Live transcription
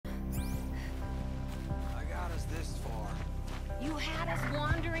You had us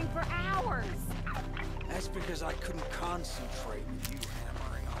wandering for hours. That's because I couldn't concentrate with you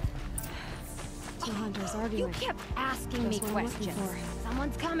hammering on. Two hunters arguing. You kept asking me That's what I'm looking questions. for.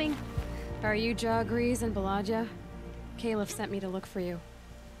 Someone's coming. Are you Jagrees and Balaja? Caliph sent me to look for you.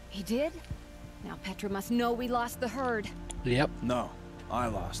 He did? Now Petra must know we lost the herd. Yep. No, I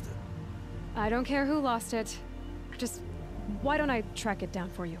lost it. I don't care who lost it. Just, why don't I track it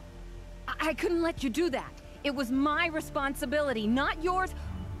down for you? I couldn't let you do that. It was my responsibility, not yours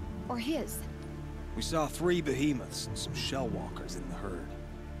or his. We saw 3 behemoths and some shell walkers in the herd.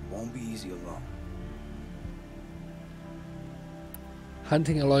 It won't be easy alone.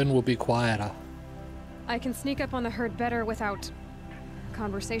 Hunting alone will be quieter. I can sneak up on the herd better without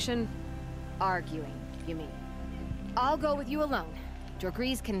conversation. Arguing, you mean? I'll go with you alone.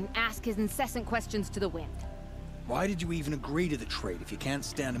 Jagrees can ask his incessant questions to the wind. Why did you even agree to the trade if you can't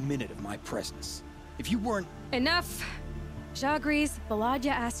stand a minute of my presence? If you weren't... Enough! Jagrees,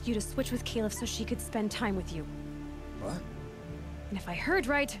 Balaja asked you to switch with Caliph so she could spend time with you. What? And if I heard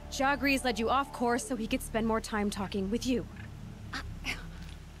right, Jagrees led you off course so he could spend more time talking with you.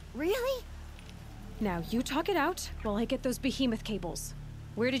 Really? Now, you talk it out while I get those behemoth cables.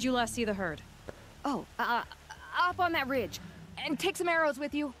 Where did you last see the herd? Oh, up on that ridge. And take some arrows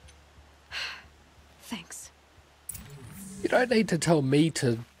with you. Thanks. You don't need to tell me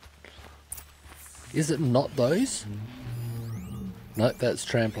to... Is it not those? Nope, that's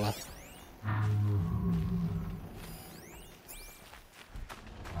Trampler.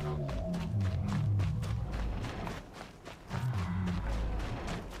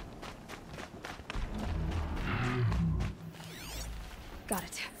 Got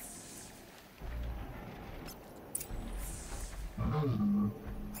it.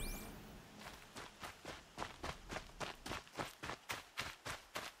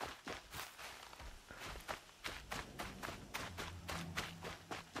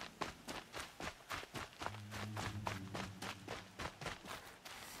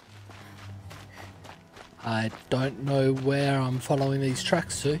 I don't know where I'm following these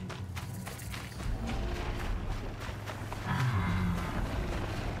tracks to.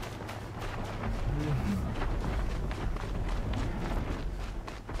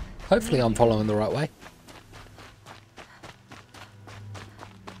 Hopefully I'm following the right way.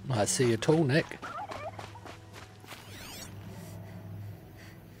 I see a tall neck.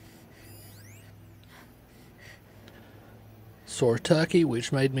 Saw a turkey,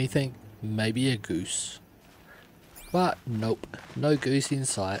 which made me think maybe a goose. But nope, no goose in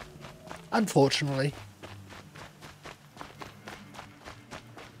sight, unfortunately.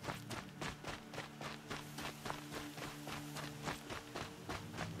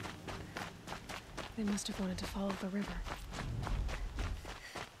 They must have wanted to follow the river.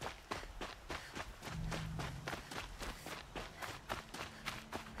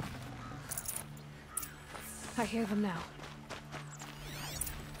 I hear them now.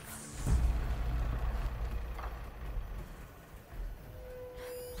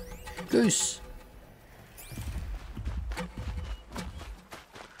 Goose.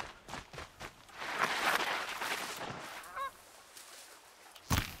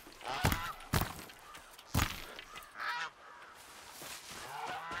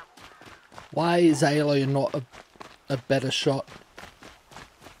 Why is Alo not a better shot?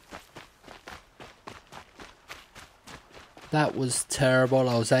 That was terrible.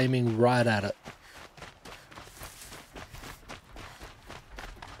 I was aiming right at it.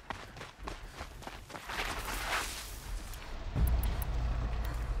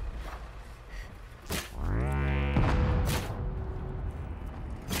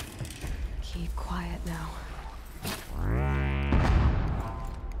 Keep quiet now.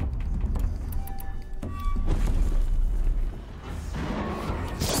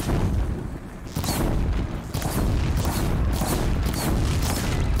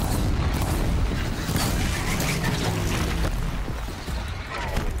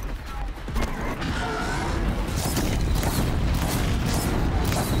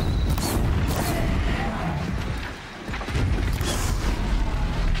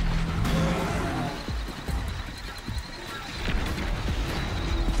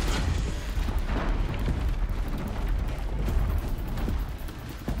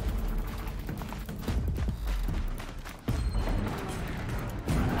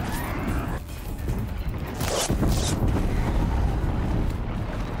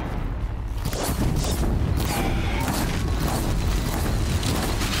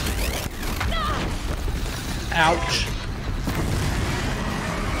 Ouch.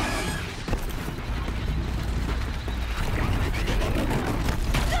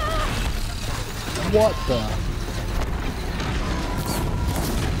 What the?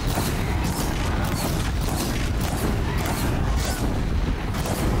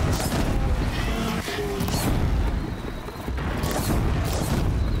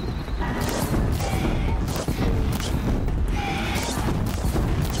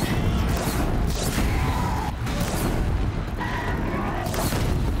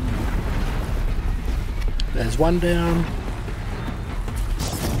 one down.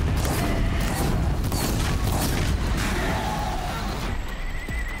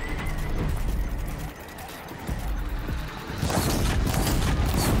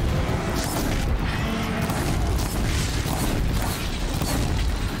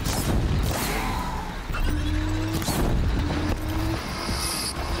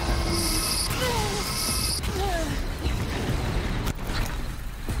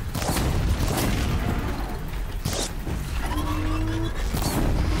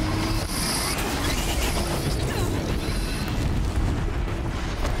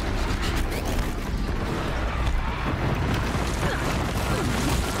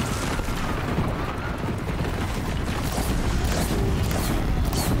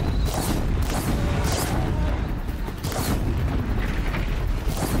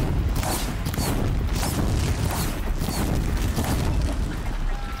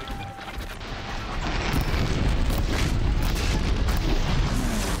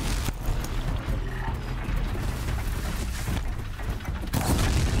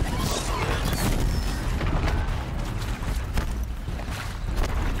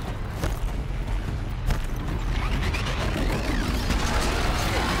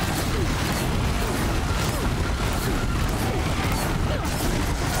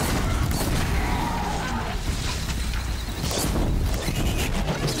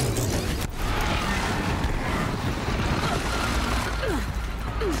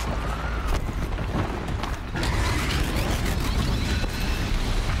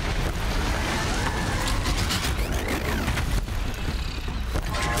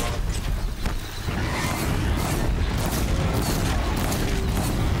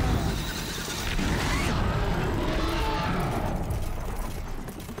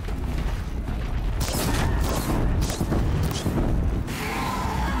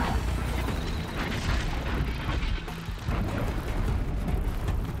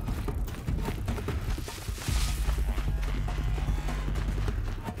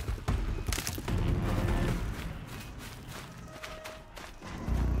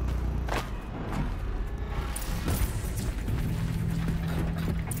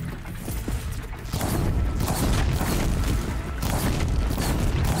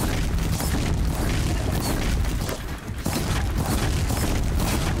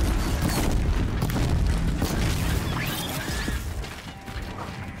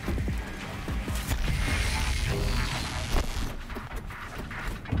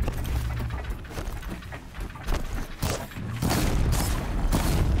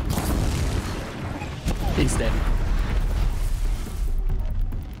 He's dead.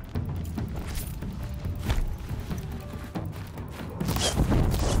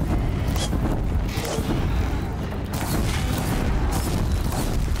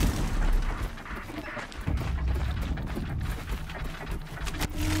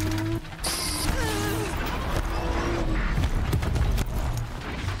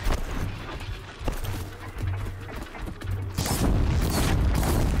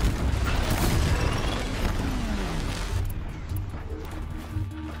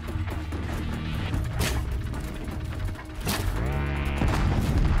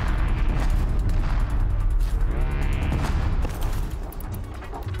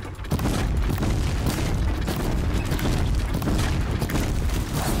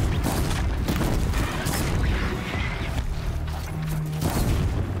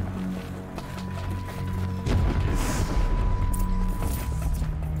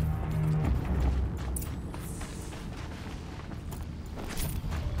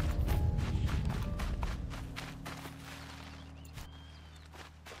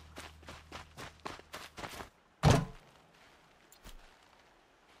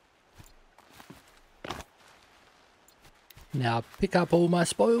 Now pick up all my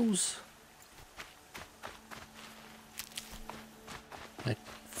spoils. I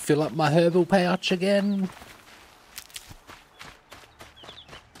fill up my herbal pouch again.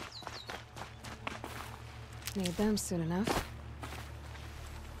 Need them soon enough.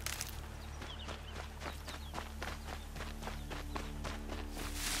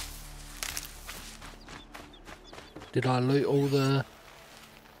 Did I loot all the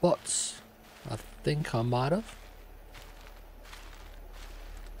bots? I think I might have.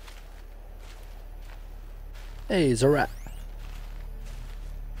 Hey, here's a rat.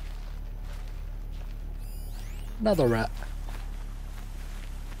 Another rat.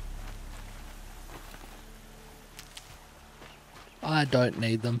 I don't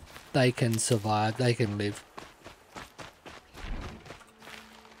need them. They can survive. They can live.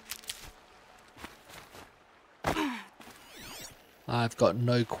 I've got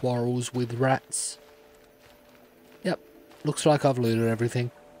no quarrels with rats. looks like I've looted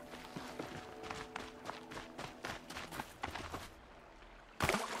everything.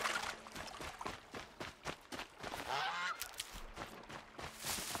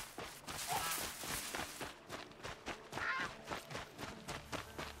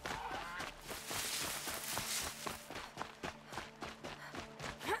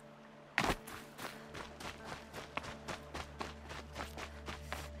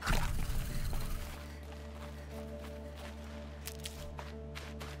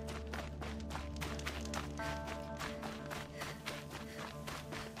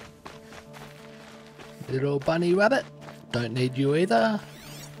 Little bunny rabbit, don't need you either.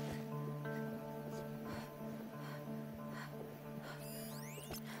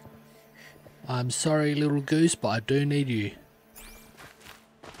 I'm sorry, little goose, but I do need you.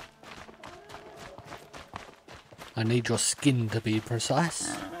 I need your skin to be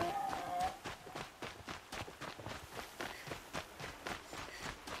precise.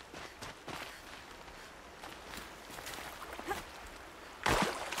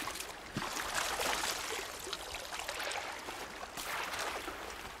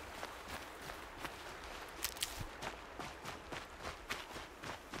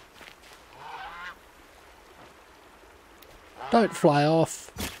 Don't fly off.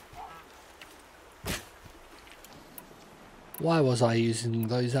 Why was I using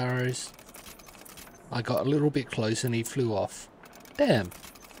those arrows? I got a little bit close and he flew off. Damn.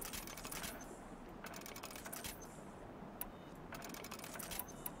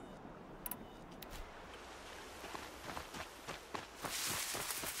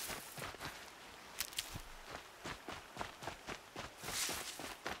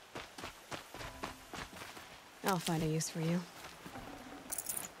 I'll find a use for you.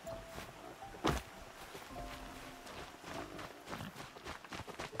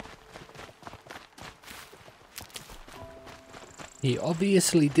 He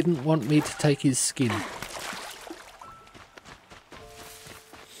obviously didn't want me to take his skin.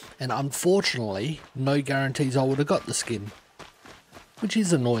 And unfortunately, no guarantees I would have got the skin. Which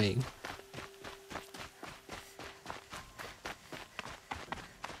is annoying.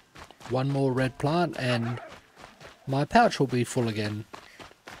 One more red plant and my pouch will be full again.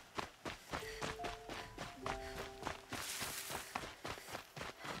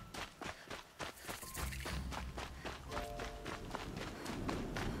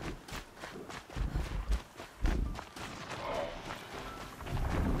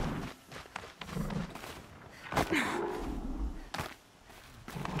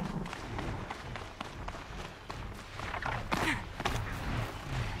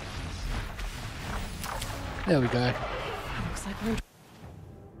 There we go. Looks like we're...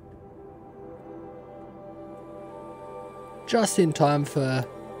 Just in time for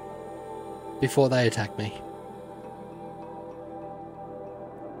before they attack me.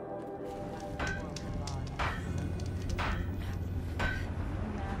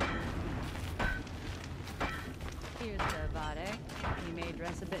 Here's the body. He may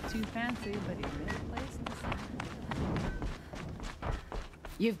dress a bit too fancy, but he's misplaced in the center.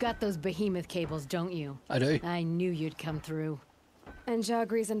 You've got those behemoth cables, don't you? I do. I knew you'd come through. And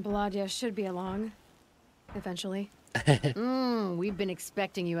Jagris and Baladia should be along. Eventually. We've been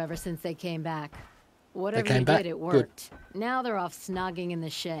expecting you ever since they came back. Whatever came you back? did, it worked. Now they're off snogging in the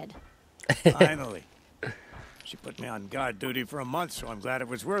shed. Finally. She put me on guard duty for a month, so I'm glad it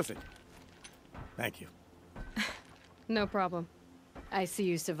was worth it. Thank you. No problem. I see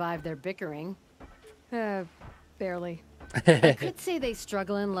you survived their bickering. Barely. I could say they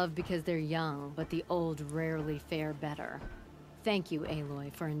struggle in love because they're young, but the old rarely fare better. Thank you,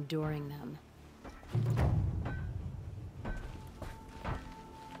 Aloy, for enduring them.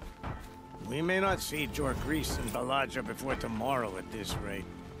 We may not see Jorgris and Balaja before tomorrow at this rate.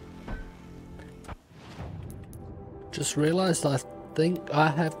 Just realised I think I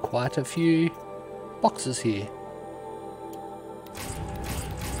have quite a few boxes here.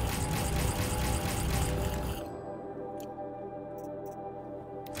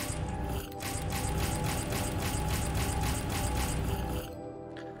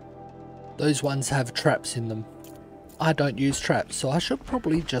 Those ones have traps in them. I don't use traps, so I should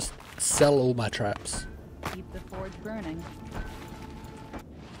probably just sell all my traps. Keep the forge burning.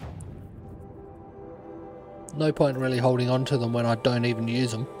 No point really holding on to them when I don't even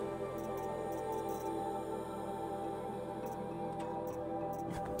use them.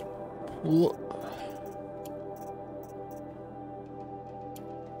 Whoa.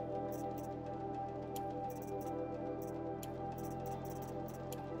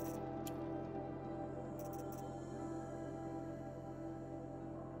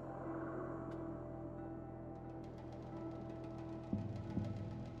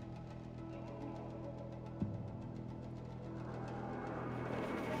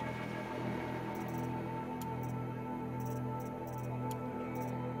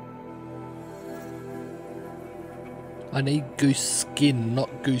 I need goose skin,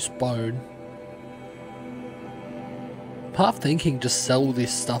 not goose bone. I'm half thinking just sell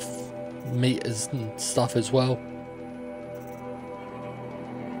this stuff, meat and stuff as well.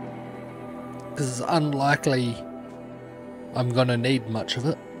 Because it's unlikely I'm gonna need much of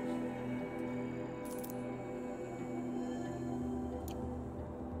it.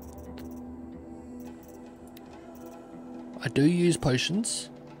 I do use potions.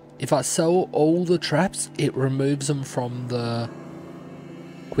 If I sell all the traps, it removes them from the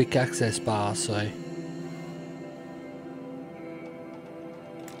quick access bar, so...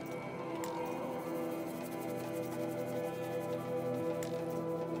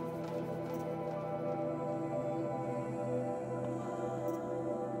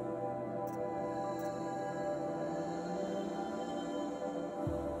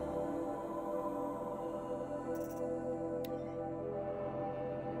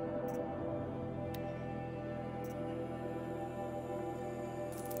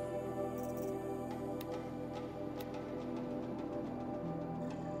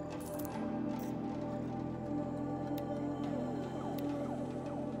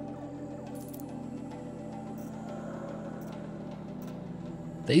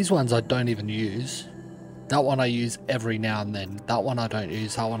 These ones I don't even use. That one I use every now and then. That one I don't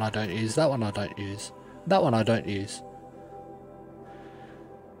use. That one I don't use. That one I don't use. That one I don't use.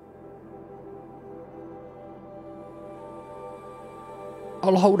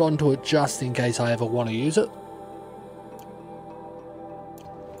 I'll hold on to it just in case I ever want to use it.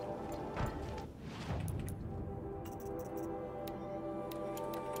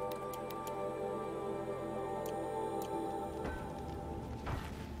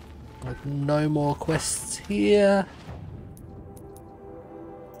 No more quests here.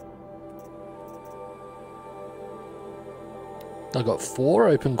 I've got 4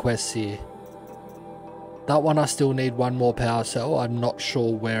 open quests here. That one I still need 1 more power cell. I'm not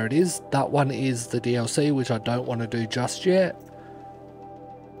sure where it is. That one is the DLC, which I don't want to do just yet.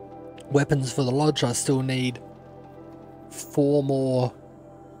 Weapons for the Lodge, I still need 4 more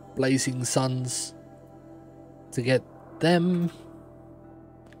Blazing Suns to get them.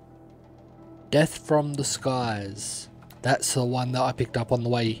 Death from the Skies. That's the one that I picked up on the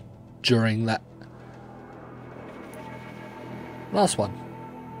way during that last one.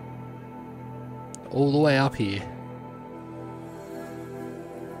 All the way up here.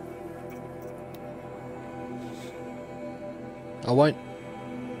 I won't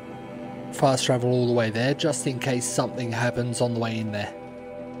fast travel all the way there just in case something happens on the way in there.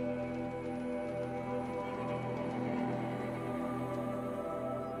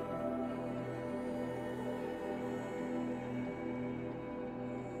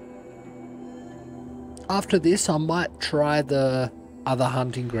 After this, I might try the other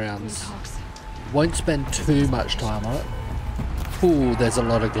hunting grounds. Won't spend too much time on it. Ooh, there's a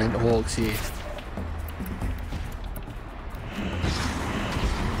lot of glint hawks here.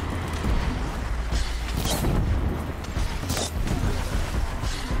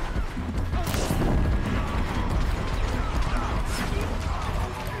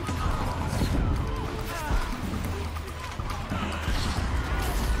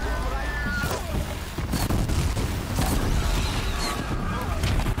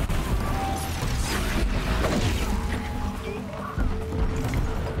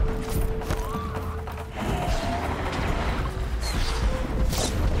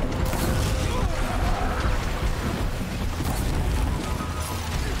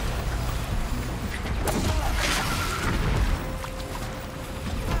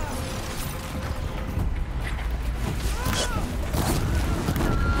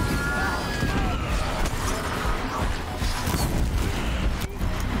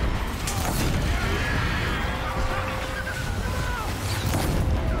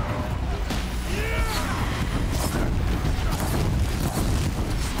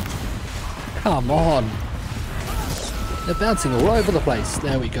 Come on. They're bouncing all over the place.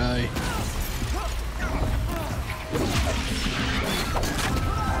 There we go.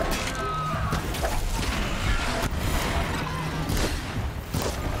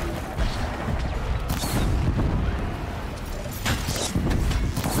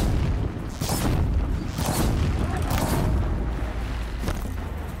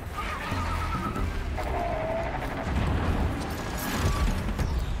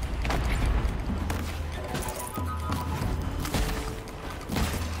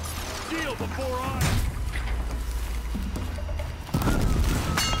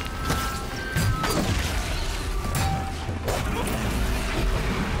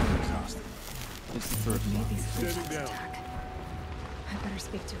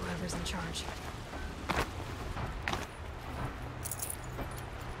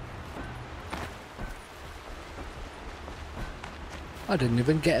 I didn't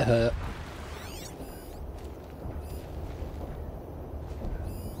even get hurt.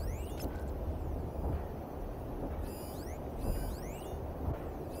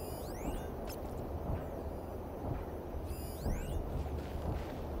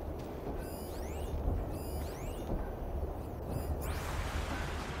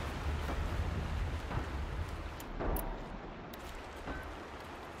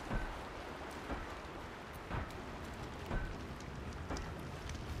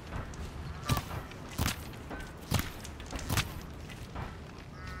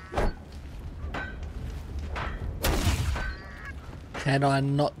 Can I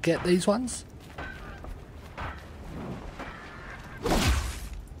not get these ones?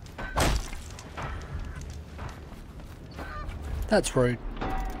 That's rude.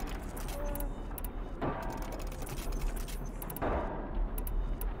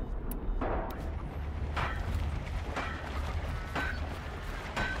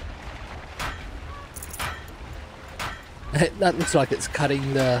 That looks like it's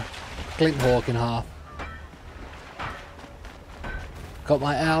cutting the glint hawk in half. Got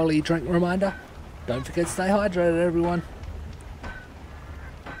my hourly drink reminder. Don't forget to stay hydrated, everyone.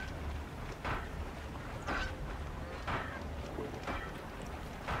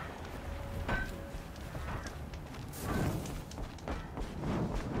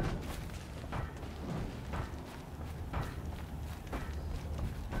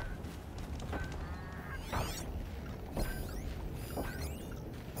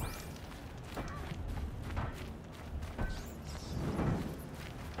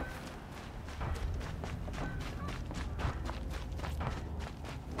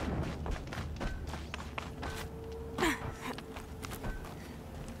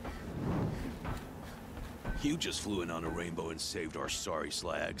 You just flew in on a rainbow and saved our sorry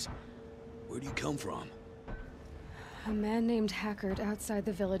slags. Where'd you come from? A man named Hackard outside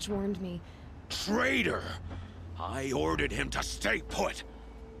the village warned me. Traitor! I ordered him to stay put.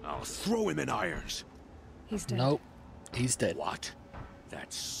 I'll throw him in irons. He's dead. Nope, he's dead. What?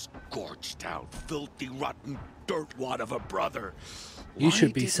 That scorched out, filthy, rotten dirtwad of a brother. You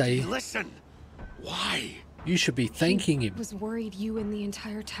should be Why didn't saying. he listen? Why? You should be thanking him. Was worried you and the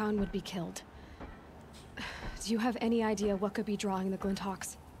entire town would be killed. Do you have any idea what could be drawing the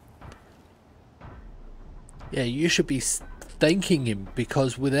Glinthawks? Yeah, you should be thanking him,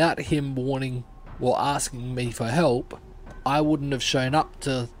 because without him warning or asking me for help, I wouldn't have shown up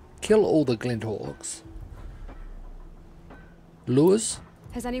to kill all the Glinthawks. Lures?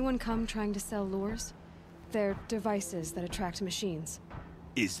 Has anyone come trying to sell lures? They're devices that attract machines.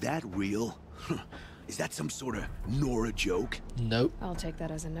 Is that real? Is that some sort of Nora joke? Nope. I'll take that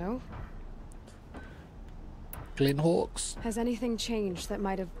as a no. Glinthawks? Has anything changed that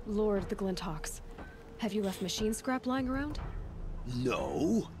might have lured the Glinthawks? Have you left machine scrap lying around?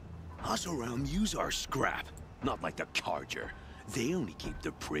 No. Us around use our scrap. Not like the Carja. They only keep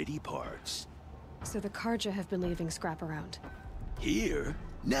the pretty parts. So the Carja have been leaving scrap around. Here?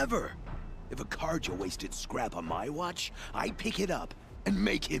 Never. If a Carja wasted scrap on my watch, I'd pick it up and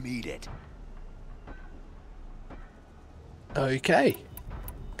make him eat it. Okay.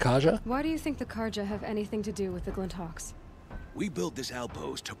 Kaja? Why do you think the Carja have anything to do with the Glinthawks? We built this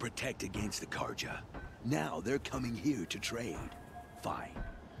outpost to protect against the Carja. Now they're coming here to trade. Fine.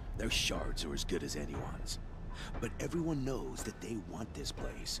 Their shards are as good as anyone's. But everyone knows that they want this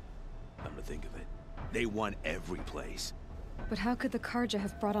place. Come to think of it, they want every place. But how could the Carja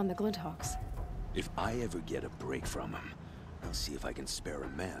have brought on the Glinthawks? If I ever get a break from them, I'll see if I can spare a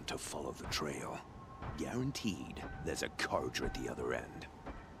man to follow the trail. Guaranteed, there's a Carja at the other end.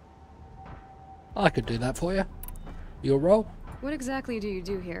 I could do that for you. Your role? What exactly do you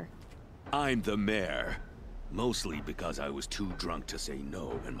do here? I'm the mayor. Mostly because I was too drunk to say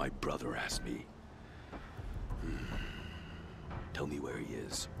no when my brother asked me. Tell me where he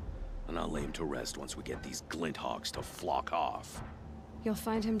is, and I'll lay him to rest once we get these Glinthawks to flock off. You'll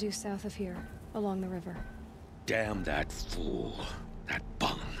find him due south of here, along the river. Damn that fool. That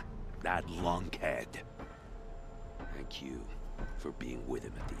bum. That lunkhead. Thank you for being with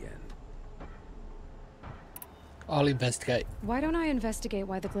him at the end. I'll investigate. Why don't I investigate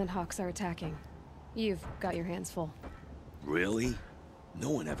why the Glinthawks are attacking? You've got your hands full. Really?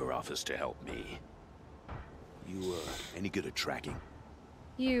 No one ever offers to help me. You, any good at tracking?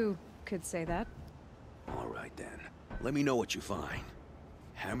 You could say that. All right, then. Let me know what you find.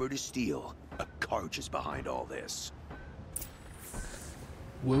 Hammer to steel, a Carja is behind all this.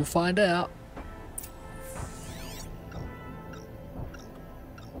 We'll find out.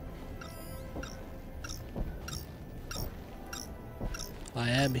 I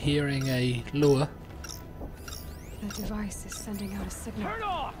am hearing a lure. That device is sending out a signal. Turn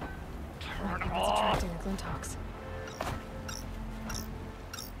off! Might be what's attracting the Glintox.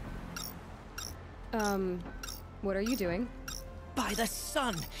 What are you doing? By the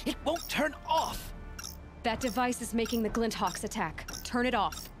sun! It won't turn off! That device is making the Glinthawks attack. Turn it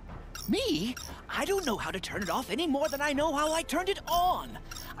off. Me? I don't know how to turn it off any more than I know how I turned it on.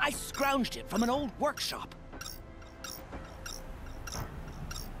 I scrounged it from an old workshop.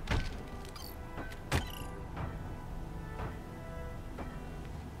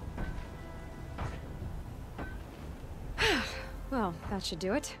 Well, that should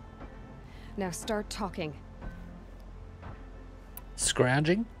do it. Now start talking.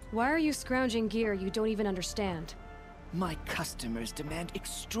 Scrounging? Why are you scrounging gear you don't even understand? My customers demand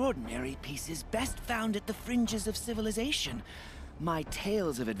extraordinary pieces best found at the fringes of civilization. My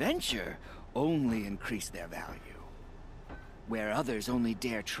tales of adventure only increase their value. Where others only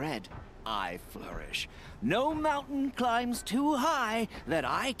dare tread, I flourish. No mountain climbs too high that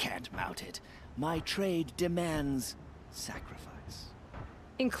I can't mount it. My trade demands sacrifice.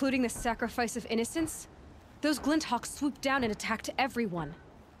 Including the sacrifice of innocence? Those Glinthawks swooped down and attacked everyone.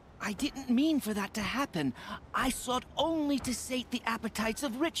 I didn't mean for that to happen. I sought only to sate the appetites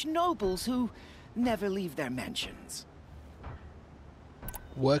of rich nobles who never leave their mansions.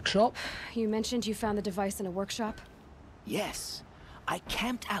 Workshop? You mentioned you found the device in a workshop? Yes, I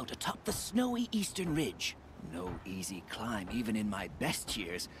camped out atop the snowy eastern ridge. No easy climb even in my best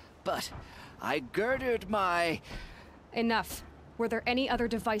years, but I girded my... Enough. Were there any other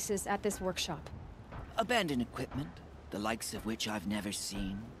devices at this workshop? abandoned equipment, the likes of which I've never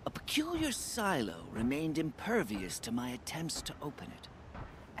seen. A peculiar silo remained impervious to my attempts to open it.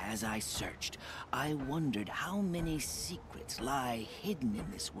 As I searched, I wondered how many secrets lie hidden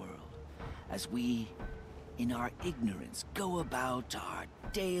in this world, as we, in our ignorance, go about our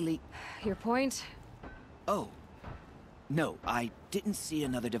daily... Your point? Oh, no, I didn't see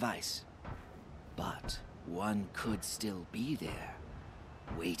another device. But one could still be there,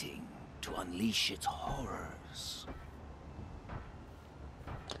 waiting to unleash its horrors.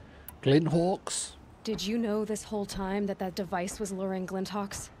 Glinthawks? Did you know this whole time that that device was luring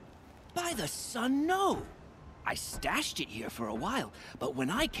Glinthawks? By the sun, no! I stashed it here for a while, but when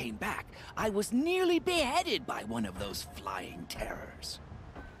I came back, I was nearly beheaded by one of those flying terrors.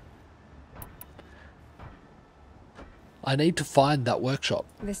 I need to find that workshop.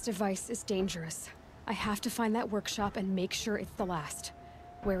 This device is dangerous. I have to find that workshop and make sure it's the last.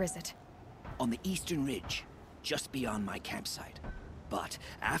 Where is it? On the eastern ridge, just beyond my campsite. But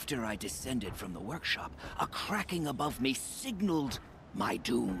after I descended from the workshop, a cracking above me signaled my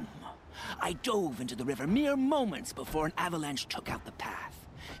doom. I dove into the river mere moments before an avalanche took out the path.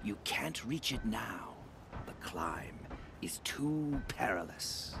 You can't reach it now. The climb is too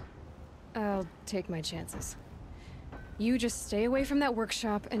perilous. I'll take my chances. You just stay away from that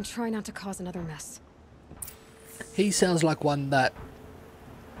workshop and try not to cause another mess. He sounds like one that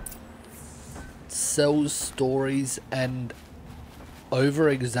sells stories and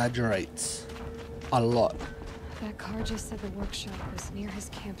over-exaggerates a lot. That car just said the workshop was near his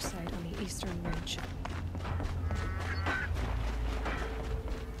campsite on the eastern ridge.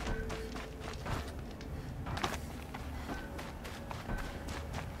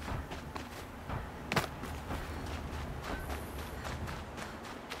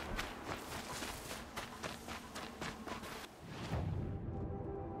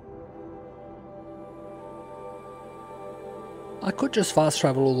 I could just fast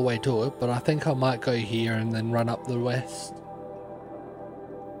travel all the way to it, but I think I might go here and then run up the west.